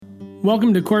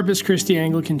Welcome to Corpus Christi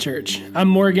Anglican Church. I'm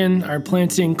Morgan, our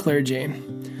planting clergy.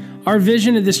 Our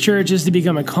vision of this church is to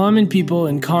become a common people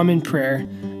in common prayer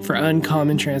for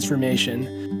uncommon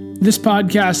transformation. This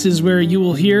podcast is where you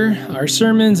will hear our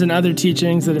sermons and other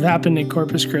teachings that have happened in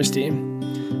Corpus Christi.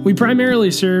 We primarily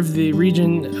serve the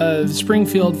region of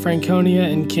Springfield, Franconia,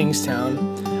 and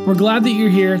Kingstown. We're glad that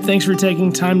you're here. Thanks for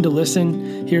taking time to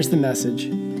listen. Here's the message.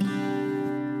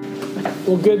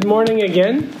 Well, good morning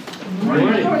again.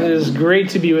 It is great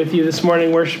to be with you this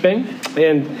morning worshiping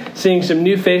and seeing some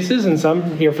new faces and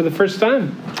some here for the first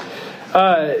time.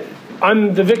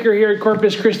 I'm the vicar here at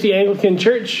Corpus Christi Anglican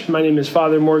Church. My name is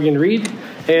Father Morgan Reed,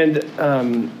 and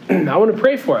I want to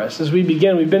pray for us as we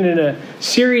begin. We've been in a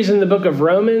series in the book of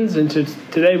Romans, and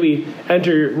today we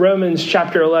enter Romans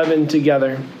chapter 11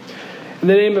 together. In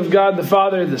the name of God, the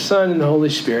Father, the Son, and the Holy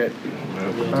Spirit.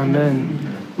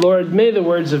 Amen. Lord, may the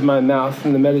words of my mouth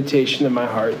and the meditation of my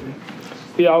heart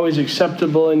be always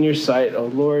acceptable in your sight, O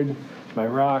Lord, my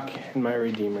rock and my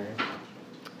redeemer.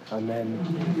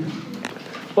 Amen.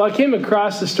 Well, I came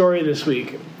across a story this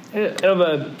week of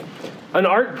an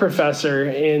art professor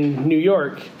in New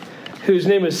York whose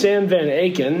name is Sam Van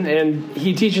Aken, and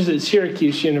he teaches at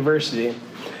Syracuse University.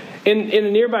 In a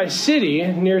nearby city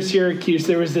near Syracuse,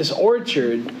 there was this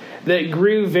orchard that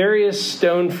grew various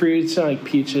stone fruits like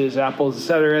peaches, apples,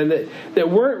 etc., that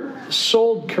weren't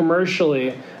sold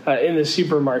commercially in the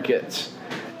supermarkets.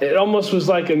 It almost was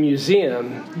like a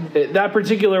museum. That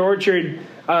particular orchard,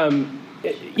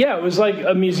 it was like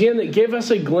a museum that gave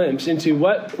us a glimpse into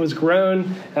what was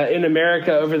grown in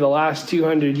America over the last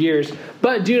 200 years.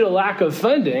 But due to lack of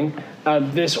funding,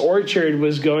 this orchard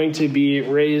was going to be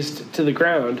razed to the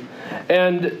ground.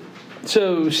 And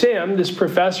so Sam, this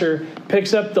professor,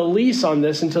 picks up the lease on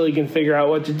this until he can figure out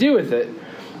what to do with it.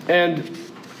 And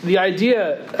the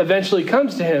idea eventually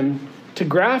comes to him to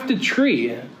graft a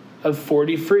tree of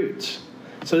 40 fruits.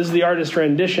 So this is the artist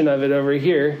rendition of it over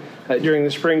here during the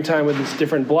springtime with its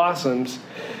different blossoms.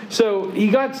 So he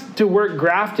got to work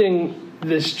grafting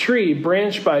this tree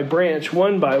branch by branch,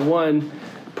 one by one,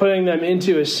 putting them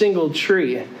into a single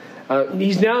tree.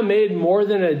 He's now made more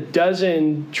than a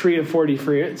dozen tree of 40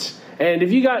 fruits. And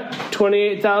if you got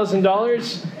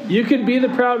 $28,000, you could be the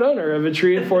proud owner of a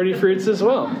tree of 40 fruits as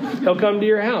well. He'll come to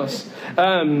your house.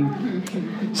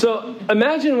 So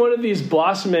imagine one of these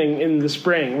blossoming in the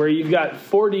spring where you've got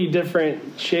 40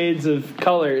 different shades of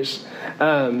colors.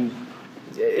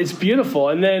 It's beautiful.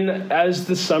 And then as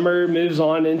the summer moves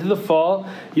on into the fall,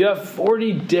 you have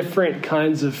 40 different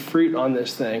kinds of fruit on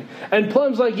this thing. And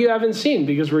plums like you haven't seen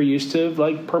because we're used to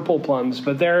like purple plums.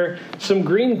 But there are some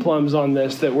green plums on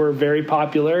this that were very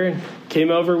popular,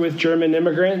 came over with German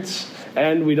immigrants,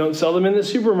 and we don't sell them in the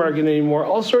supermarket anymore.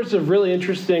 All sorts of really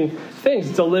interesting things.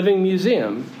 It's a living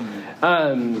museum.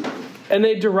 And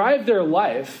they derive their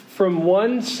life from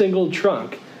one single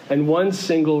trunk and one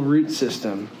single root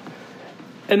system.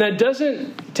 And that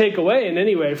doesn't take away in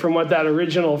any way from what that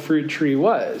original fruit tree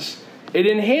was. It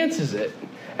enhances it.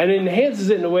 And it enhances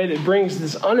it in a way that brings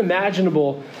this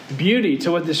unimaginable beauty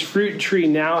to what this fruit tree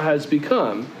now has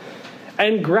become.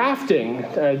 And grafting,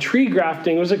 tree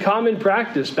grafting, was a common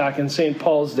practice back in St.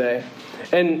 Paul's day.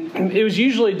 And it was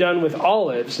usually done with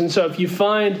olives. And so if you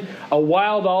find a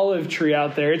wild olive tree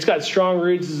out there, it's got strong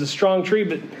roots, it's a strong tree,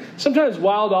 but sometimes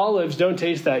wild olives don't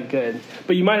taste that good.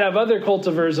 But you might have other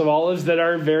cultivars of olives that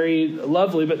are very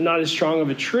lovely, but not as strong of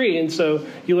a tree. And so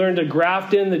you learn to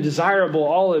graft in the desirable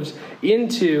olives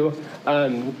into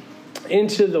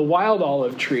the wild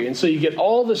olive tree. And so you get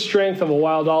all the strength of a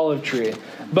wild olive tree,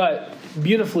 but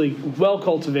beautifully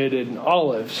well-cultivated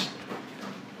olives.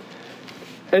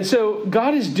 And so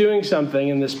God is doing something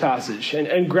in this passage,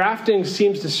 and grafting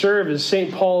seems to serve as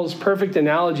St. Paul's perfect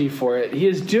analogy for it. He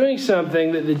is doing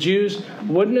something that the Jews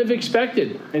wouldn't have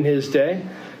expected in his day,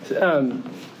 but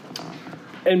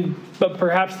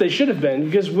perhaps they should have been,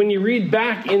 because when you read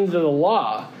back into the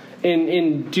law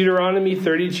in Deuteronomy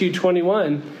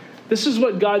 32:21, this is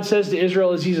what God says to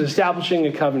Israel as he's establishing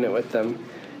a covenant with them.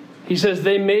 He says,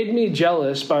 "They made me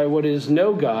jealous by what is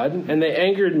no God, and they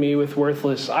angered me with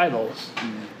worthless idols.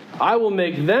 I will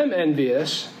make them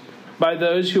envious by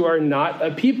those who are not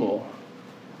a people.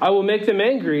 I will make them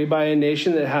angry by a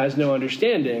nation that has no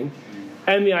understanding."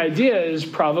 And the idea is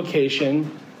provocation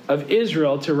of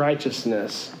Israel to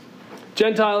righteousness.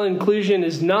 Gentile inclusion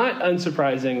is not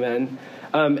unsurprising then,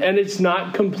 and it's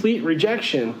not complete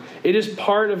rejection. It is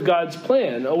part of God's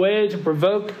plan, a way to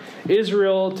provoke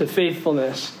Israel to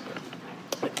faithfulness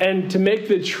and to make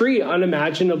the tree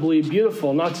unimaginably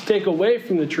beautiful, not to take away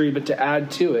from the tree, but to add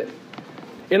to it.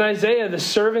 In Isaiah, the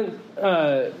servant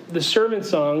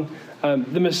song,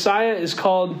 the Messiah is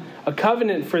called a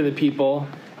covenant for the people,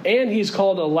 and he's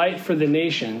called a light for the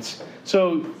nations.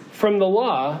 So from the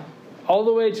law all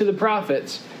the way to the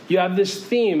prophets, you have this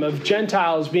theme of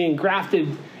Gentiles being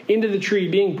grafted into the tree,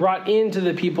 being brought into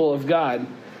the people of God.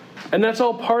 And that's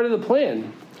all part of the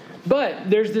plan. But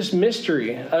there's this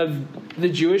mystery of the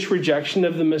Jewish rejection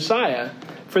of the Messiah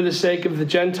for the sake of the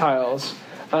Gentiles.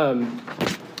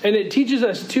 And it teaches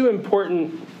us two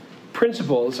important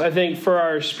principles, I think, for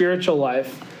our spiritual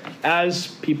life as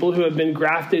people who have been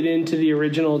grafted into the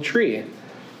original tree.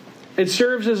 It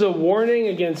serves as a warning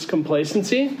against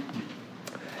complacency,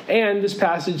 and this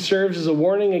passage serves as a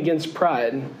warning against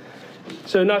pride.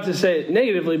 So not to say it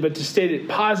negatively, but to state it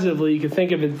positively, you can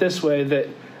think of it this way, that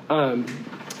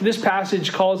this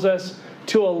passage calls us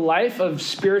to a life of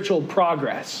spiritual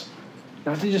progress.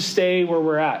 Not to just stay where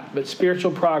we're at, but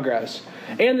spiritual progress.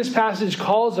 And this passage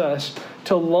calls us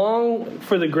to long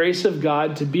for the grace of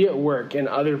God to be at work in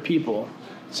other people.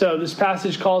 So this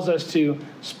passage calls us to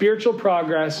spiritual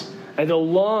progress and to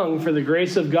long for the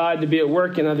grace of God to be at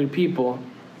work in other people.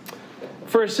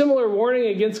 For a similar warning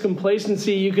against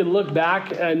complacency, you could look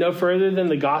back no further than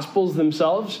the Gospels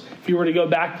themselves. If you were to go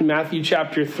back to Matthew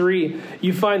chapter 3,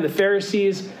 you find the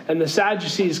Pharisees and the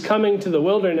Sadducees coming to the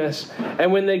wilderness.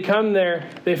 And when they come there,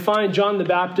 they find John the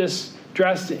Baptist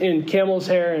dressed in camel's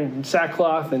hair and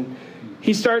sackcloth. And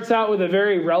he starts out with a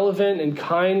very relevant and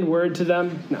kind word to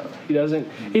them. No, he doesn't.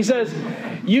 He says,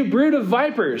 "You brood of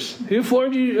vipers, who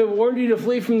warned you to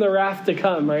flee from the wrath to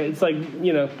come?" Right? It's like,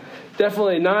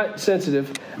 definitely not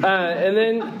sensitive. And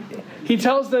then he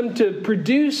tells them to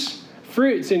produce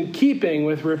fruits in keeping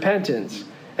with repentance.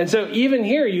 And so even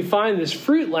here you find this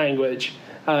fruit language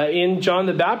in John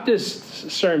the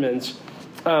Baptist's sermons.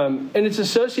 And it's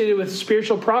associated with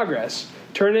spiritual progress,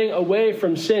 turning away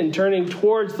from sin, turning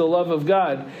towards the love of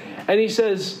God. And he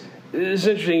says, it's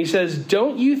interesting, he says,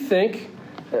 don't think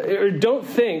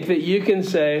that you can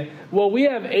say, well, we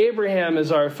have Abraham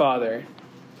as our father.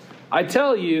 I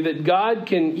tell you that God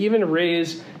can even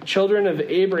raise children of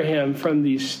Abraham from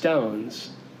these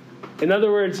stones. In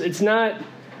other words, it's not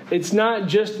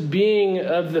just being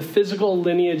of the physical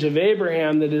lineage of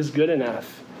Abraham that is good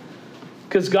enough.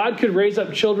 Because God could raise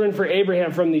up children for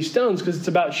Abraham from these stones, because it's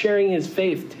about sharing his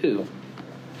faith too.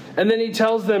 And then he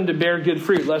tells them to bear good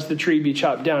fruit, lest the tree be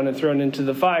chopped down and thrown into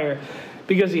the fire,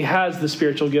 because he has the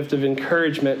spiritual gift of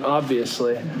encouragement,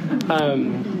 obviously.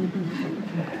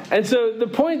 And so the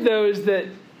point, though, is that,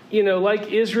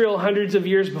 like Israel hundreds of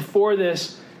years before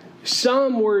this,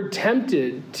 some were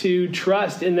tempted to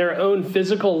trust in their own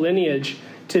physical lineage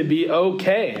to be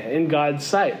okay in God's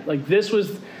sight. Like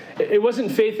it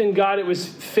wasn't faith in God, it was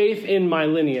faith in my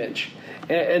lineage.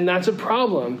 And that's a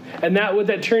problem. And what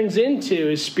that turns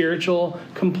into is spiritual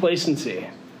complacency.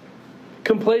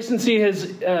 Complacency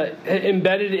has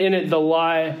embedded in it the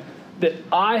lie that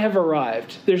I have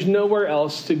arrived. There's nowhere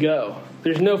else to go.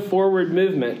 There's no forward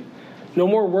movement. No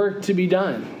more work to be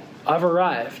done. I've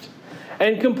arrived.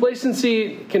 And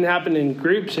complacency can happen in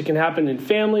groups. It can happen in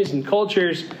families and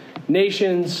cultures,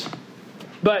 nations.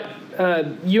 But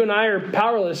you and I are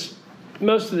powerless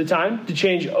most of the time to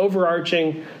change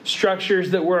overarching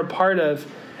structures that we're a part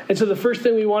of. And so the first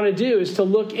thing we want to do is to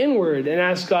look inward and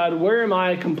ask God, where am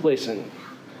I complacent?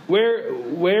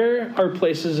 Where are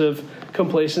places of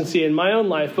complacency in my own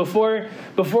life? Before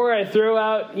I throw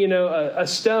out, a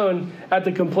stone at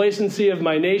the complacency of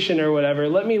my nation or whatever,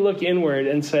 let me look inward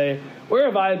and say, where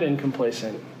have I been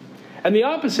complacent? And the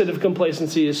opposite of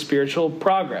complacency is spiritual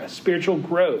progress, spiritual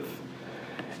growth.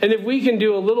 And if we can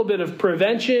do a little bit of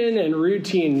prevention and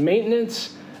routine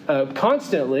maintenance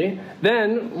constantly,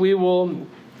 then we will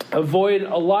avoid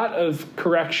a lot of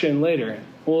correction later.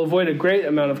 We'll avoid a great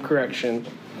amount of correction.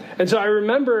 And so I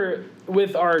remember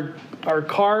with our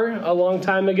car a long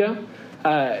time ago,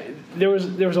 there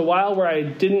was a while where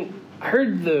I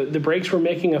heard the brakes were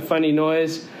making a funny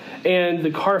noise, and the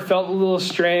car felt a little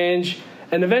strange,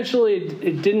 and eventually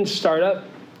it didn't start up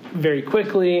very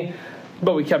quickly,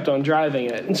 but we kept on driving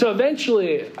it. And so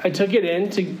eventually I took it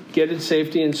in to get its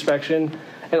safety inspection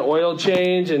and oil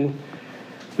change, and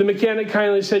the mechanic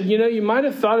kindly said, you might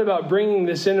have thought about bringing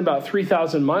this in about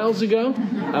 3,000 miles ago.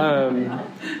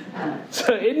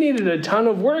 So it needed a ton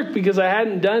of work because I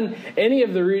hadn't done any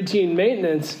of the routine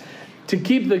maintenance to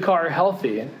keep the car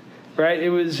healthy, right? It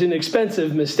was an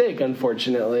expensive mistake,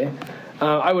 unfortunately.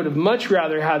 I would have much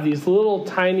rather had these little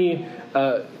tiny,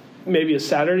 maybe a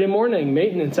Saturday morning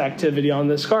maintenance activity on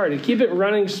this car to keep it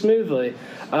running smoothly.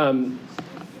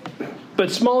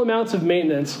 But small amounts of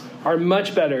maintenance are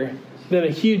much better than a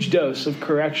huge dose of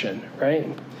correction, right?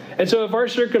 And so if our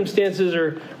circumstances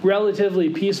are relatively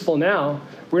peaceful now,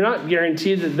 we're not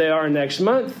guaranteed that they are next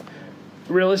month.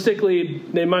 Realistically,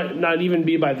 they might not even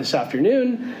be by this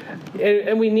afternoon.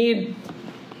 And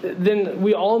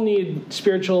we all need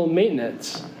spiritual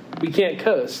maintenance. We can't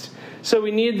coast. So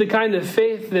we need the kind of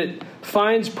faith that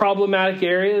finds problematic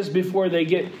areas before they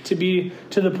get to be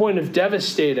to the point of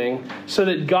devastating, so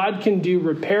that God can do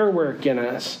repair work in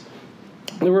us.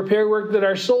 The repair work that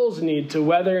our souls need to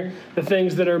weather the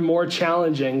things that are more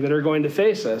challenging that are going to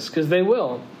face us, because they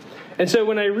will. And so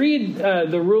when I read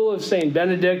the Rule of St.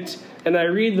 Benedict and I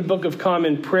read the Book of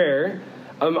Common Prayer,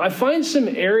 I find some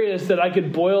areas that I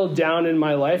could boil down in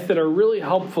my life that are really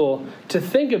helpful to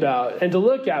think about and to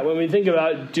look at when we think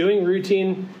about doing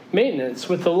routine maintenance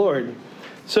with the Lord.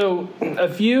 So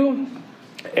a few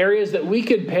areas that we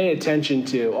could pay attention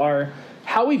to are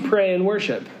how we pray and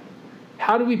worship.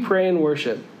 How do we pray and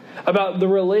worship? About the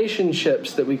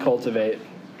relationships that we cultivate,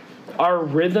 our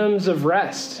rhythms of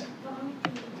rest,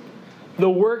 the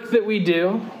work that we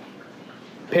do,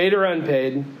 paid or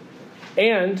unpaid,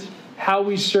 and how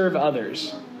we serve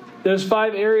others. Those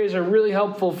 5 areas are really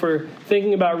helpful for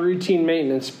thinking about routine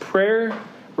maintenance: prayer,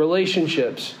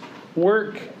 relationships,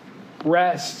 work,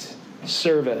 rest,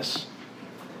 service.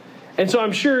 And so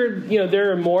I'm sure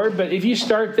there are more, but if you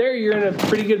start there, you're in a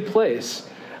pretty good place.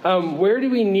 Where do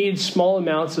we need small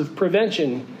amounts of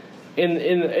prevention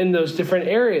in those different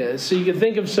areas? So you can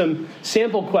think of some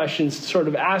sample questions to sort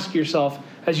of ask yourself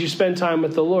as you spend time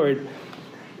with the Lord.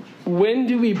 When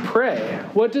do we pray?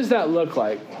 What does that look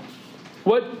like?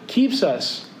 What keeps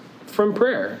us from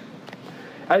prayer?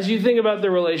 As you think about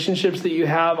the relationships that you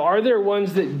have, are there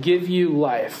ones that give you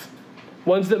life?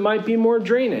 Ones that might be more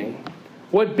draining?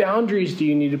 What boundaries do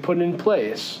you need to put in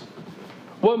place?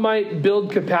 What might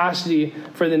build capacity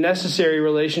for the necessary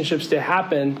relationships to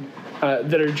happen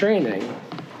that are draining?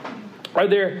 Are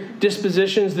there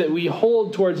dispositions that we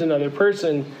hold towards another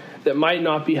person that might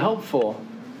not be helpful?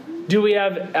 Do we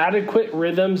have adequate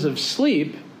rhythms of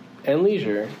sleep and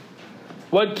leisure?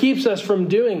 What keeps us from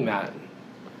doing that?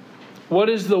 What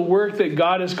is the work that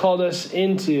God has called us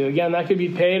into? Again, that could be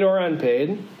paid or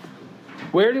unpaid.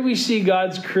 Where do we see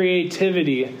God's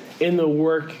creativity in the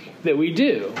work that we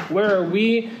do? Where are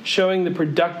we showing the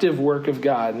productive work of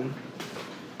God?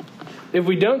 If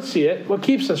we don't see it, what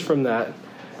keeps us from that?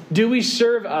 Do we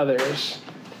serve others?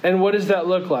 And what does that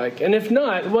look like? And if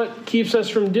not, what keeps us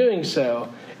from doing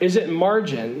so? Is it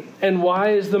margin? And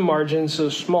why is the margin so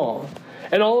small?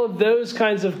 And all of those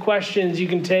kinds of questions you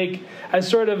can take as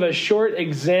sort of a short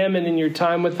examine in your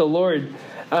time with the Lord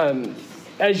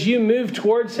as you move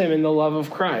towards Him in the love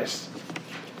of Christ.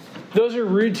 Those are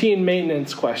routine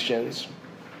maintenance questions.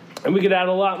 And we could add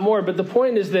a lot more, but the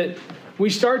point is that we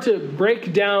start to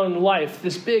break down life,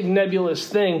 this big nebulous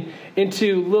thing,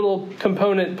 into little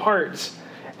component parts,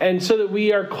 and so that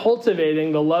we are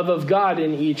cultivating the love of God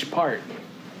in each part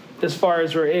as far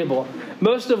as we're able.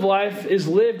 Most of life is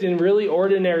lived in really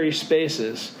ordinary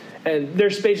spaces, and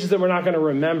there's spaces that we're not going to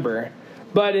remember.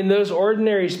 But in those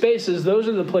ordinary spaces, those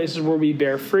are the places where we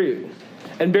bear fruit.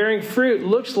 And bearing fruit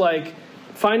looks like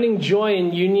finding joy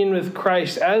in union with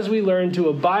Christ as we learn to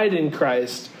abide in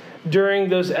Christ during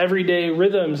those everyday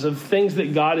rhythms of things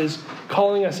that God is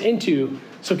calling us into.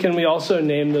 So can we also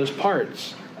name those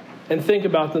parts and think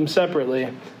about them separately?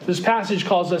 This passage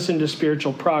calls us into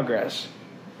spiritual progress.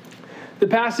 The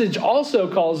passage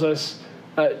also calls us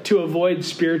to avoid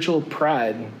spiritual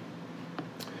pride.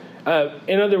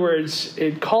 In other words,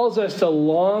 it calls us to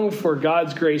long for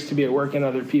God's grace to be at work in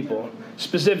other people,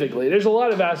 specifically. There's a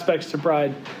lot of aspects to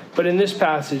pride, but in this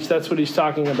passage, that's what he's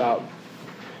talking about.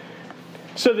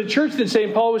 So the church that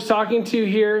St. Paul was talking to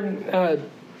here,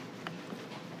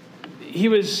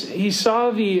 he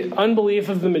saw the unbelief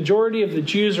of the majority of the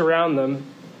Jews around them,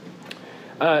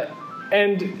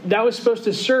 and that was supposed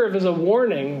to serve as a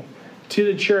warning to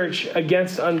the church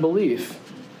against unbelief.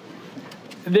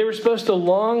 They were supposed to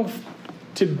long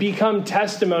to become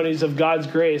testimonies of God's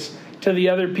grace to the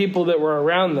other people that were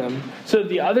around them, so that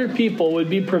the other people would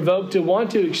be provoked to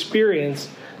want to experience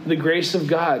the grace of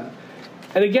God.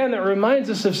 And again, that reminds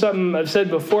us of something I've said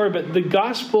before, but the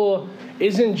gospel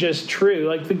isn't just true.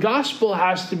 Like, the gospel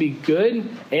has to be good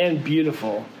and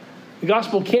beautiful. The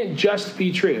gospel can't just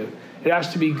be true. It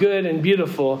has to be good and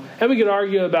beautiful. And we could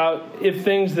argue about if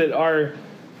things that are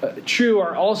true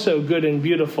are also good and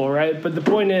beautiful, right? But the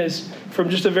point is, from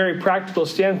just a very practical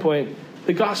standpoint,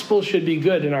 the gospel should be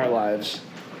good in our lives.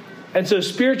 And so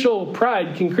spiritual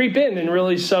pride can creep in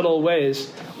really subtle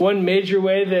ways. One major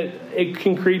way that it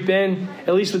can creep in,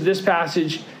 at least with this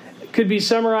passage, could be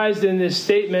summarized in this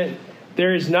statement: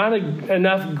 there is not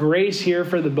enough grace here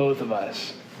for the both of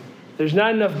us. There's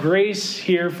not enough grace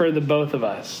here for the both of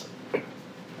us.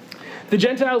 The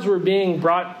Gentiles were being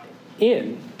brought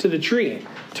in to the tree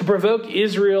to provoke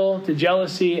Israel to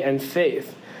jealousy and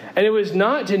faith. And it was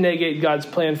not to negate God's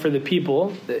plan for the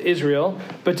people, Israel,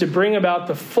 but to bring about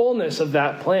the fullness of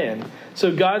that plan.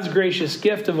 So God's gracious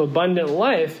gift of abundant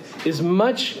life is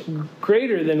much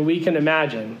greater than we can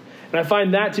imagine. And I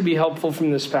find that to be helpful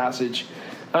from this passage.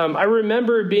 I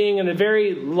remember being in a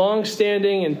very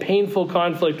long-standing and painful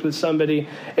conflict with somebody,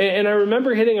 and I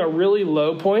remember hitting a really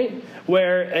low point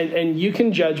where, and you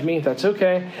can judge me, that's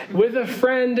okay, with a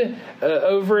friend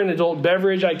over an adult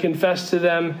beverage, I confessed to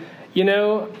them,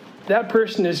 that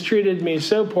person has treated me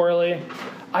so poorly,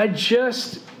 I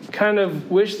just kind of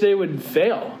wish they would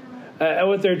fail at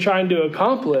what they're trying to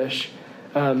accomplish,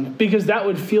 because that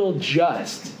would feel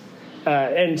just.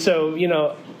 And so,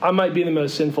 I might be the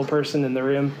most sinful person in the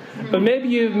room, but maybe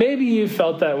you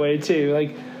felt that way too.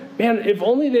 Like, man, if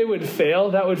only they would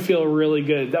fail, that would feel really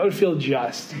good. That would feel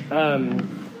just.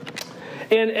 And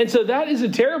so that is a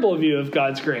terrible view of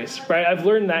God's grace, right? I've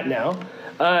learned that now.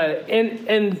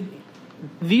 And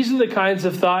these are the kinds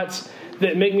of thoughts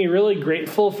that make me really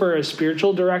grateful for a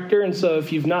spiritual director. And so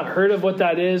if you've not heard of what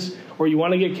that is, or you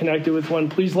want to get connected with one,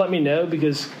 please let me know,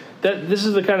 because this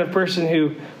is the kind of person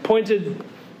who pointed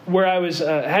where I was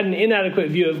had an inadequate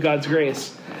view of God's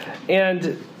grace.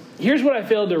 And here's what I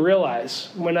failed to realize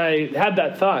when I had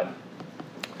that thought.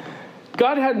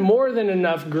 God had more than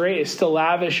enough grace to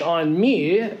lavish on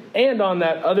me and on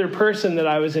that other person that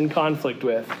I was in conflict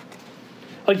with.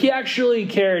 Like, he actually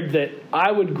cared that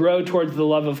I would grow towards the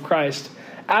love of Christ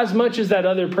as much as that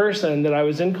other person that I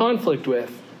was in conflict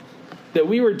with. That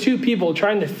we were two people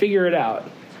trying to figure it out,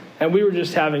 and we were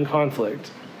just having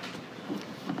conflict.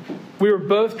 We were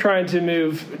both trying to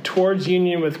move towards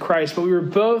union with Christ, but we were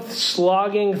both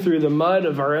slogging through the mud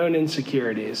of our own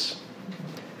insecurities.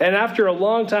 And after a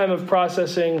long time of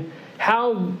processing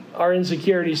how our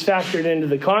insecurities factored into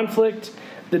the conflict,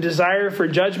 the desire for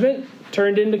judgment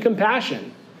turned into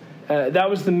compassion. That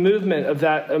was the movement of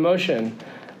that emotion.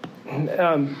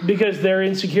 Because their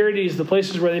insecurities, the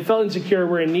places where they felt insecure,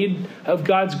 were in need of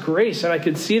God's grace. And I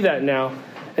could see that now.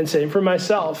 And same for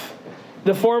myself.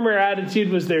 The former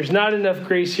attitude was, there's not enough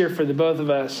grace here for the both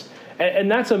of us. And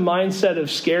that's a mindset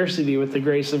of scarcity with the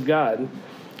grace of God.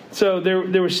 So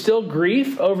there was still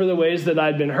grief over the ways that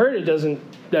I'd been hurt. That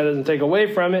doesn't take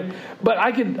away from it. But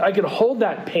I could hold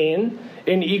that pain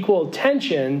in equal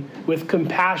tension with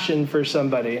compassion for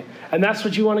somebody. And that's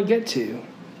what you want to get to.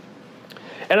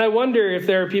 And I wonder if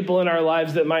there are people in our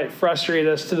lives that might frustrate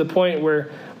us to the point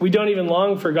where we don't even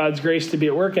long for God's grace to be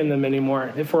at work in them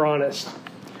anymore, if we're honest.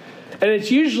 And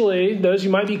it's usually those who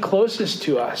might be closest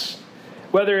to us,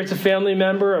 whether it's a family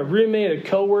member, a roommate, a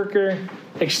coworker,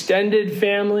 extended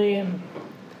family.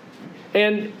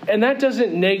 And that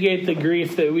doesn't negate the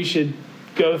grief that we should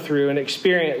go through and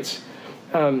experience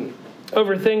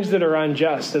over things that are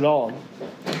unjust at all.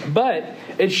 But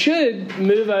it should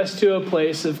move us to a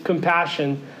place of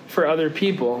compassion for other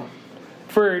people,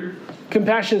 for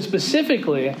compassion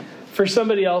specifically for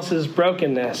somebody else's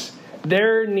brokenness,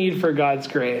 their need for God's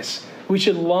grace. We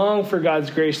should long for God's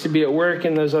grace to be at work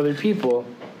in those other people.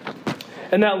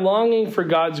 And that longing for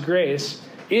God's grace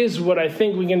is what I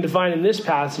think we can define in this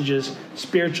passage as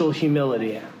spiritual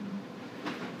humility.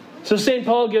 So St.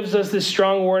 Paul gives us this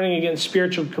strong warning against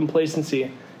spiritual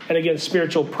complacency and against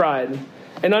spiritual pride.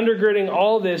 And undergirding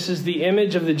all this is the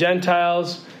image of the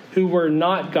Gentiles who were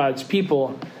not God's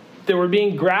people, that were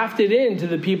being grafted into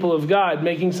the people of God,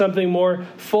 making something more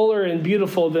fuller and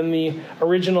beautiful than the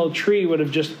original tree would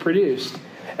have just produced.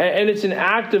 And it's an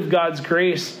act of God's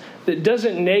grace that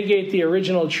doesn't negate the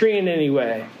original tree in any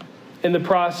way in the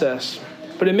process,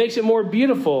 but it makes it more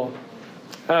beautiful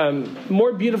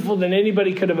than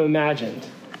anybody could have imagined.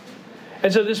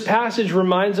 And so this passage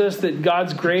reminds us that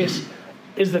God's grace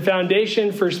is the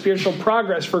foundation for spiritual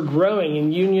progress, for growing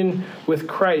in union with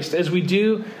Christ as we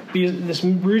do this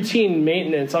routine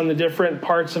maintenance on the different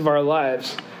parts of our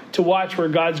lives to watch where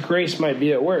God's grace might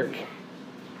be at work.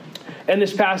 And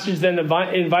this passage then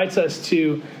invites us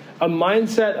to a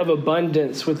mindset of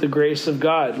abundance with the grace of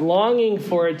God, longing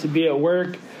for it to be at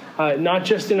work, not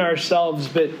just in ourselves,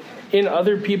 but in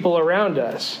other people around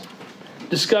us,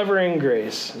 discovering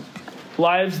grace,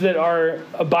 lives that are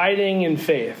abiding in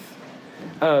faith,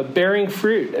 bearing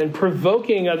fruit, and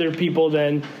provoking other people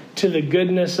then to the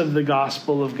goodness of the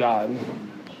gospel of God.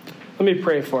 Let me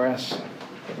pray for us.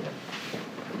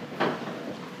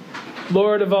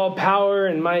 Lord of all power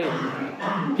and might,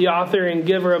 the author and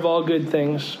giver of all good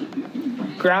things,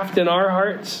 graft in our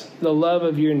hearts the love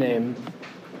of your name.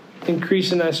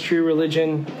 increase in us true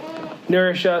religion,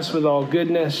 nourish us with all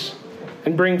goodness,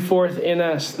 and bring forth in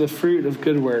us the fruit of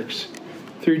good works.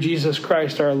 Through Jesus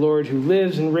Christ our Lord, who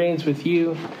lives and reigns with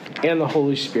you and the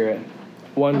Holy Spirit,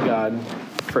 one God,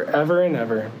 forever and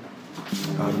ever.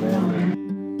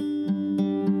 Amen.